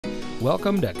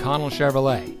Welcome to Connell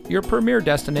Chevrolet, your premier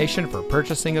destination for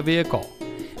purchasing a vehicle.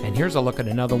 And here's a look at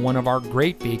another one of our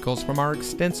great vehicles from our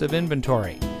extensive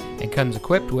inventory. It comes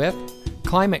equipped with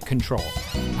climate control,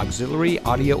 auxiliary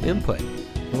audio input,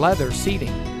 leather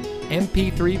seating,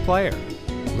 MP3 player,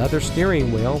 leather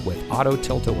steering wheel with auto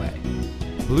tilt-away,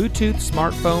 Bluetooth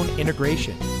smartphone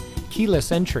integration,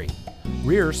 keyless entry,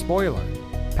 rear spoiler,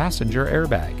 passenger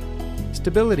airbag,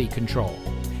 stability control,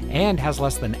 and has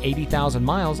less than 80,000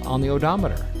 miles on the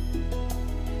odometer.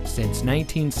 Since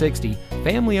 1960,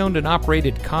 family-owned and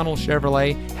operated Connell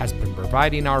Chevrolet has been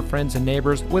providing our friends and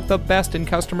neighbors with the best in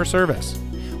customer service.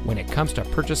 When it comes to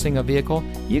purchasing a vehicle,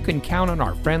 you can count on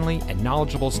our friendly and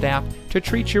knowledgeable staff to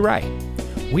treat you right.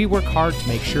 We work hard to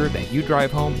make sure that you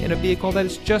drive home in a vehicle that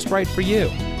is just right for you.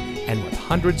 And with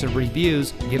hundreds of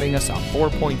reviews giving us a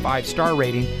 4.5 star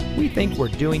rating, we think we're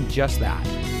doing just that.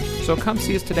 So come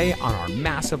see us today on our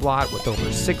massive lot with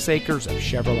over 6 acres of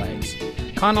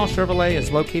Chevrolets. Connell Chevrolet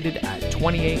is located at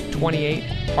 2828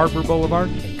 Harbor Boulevard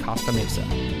in Costa Mesa.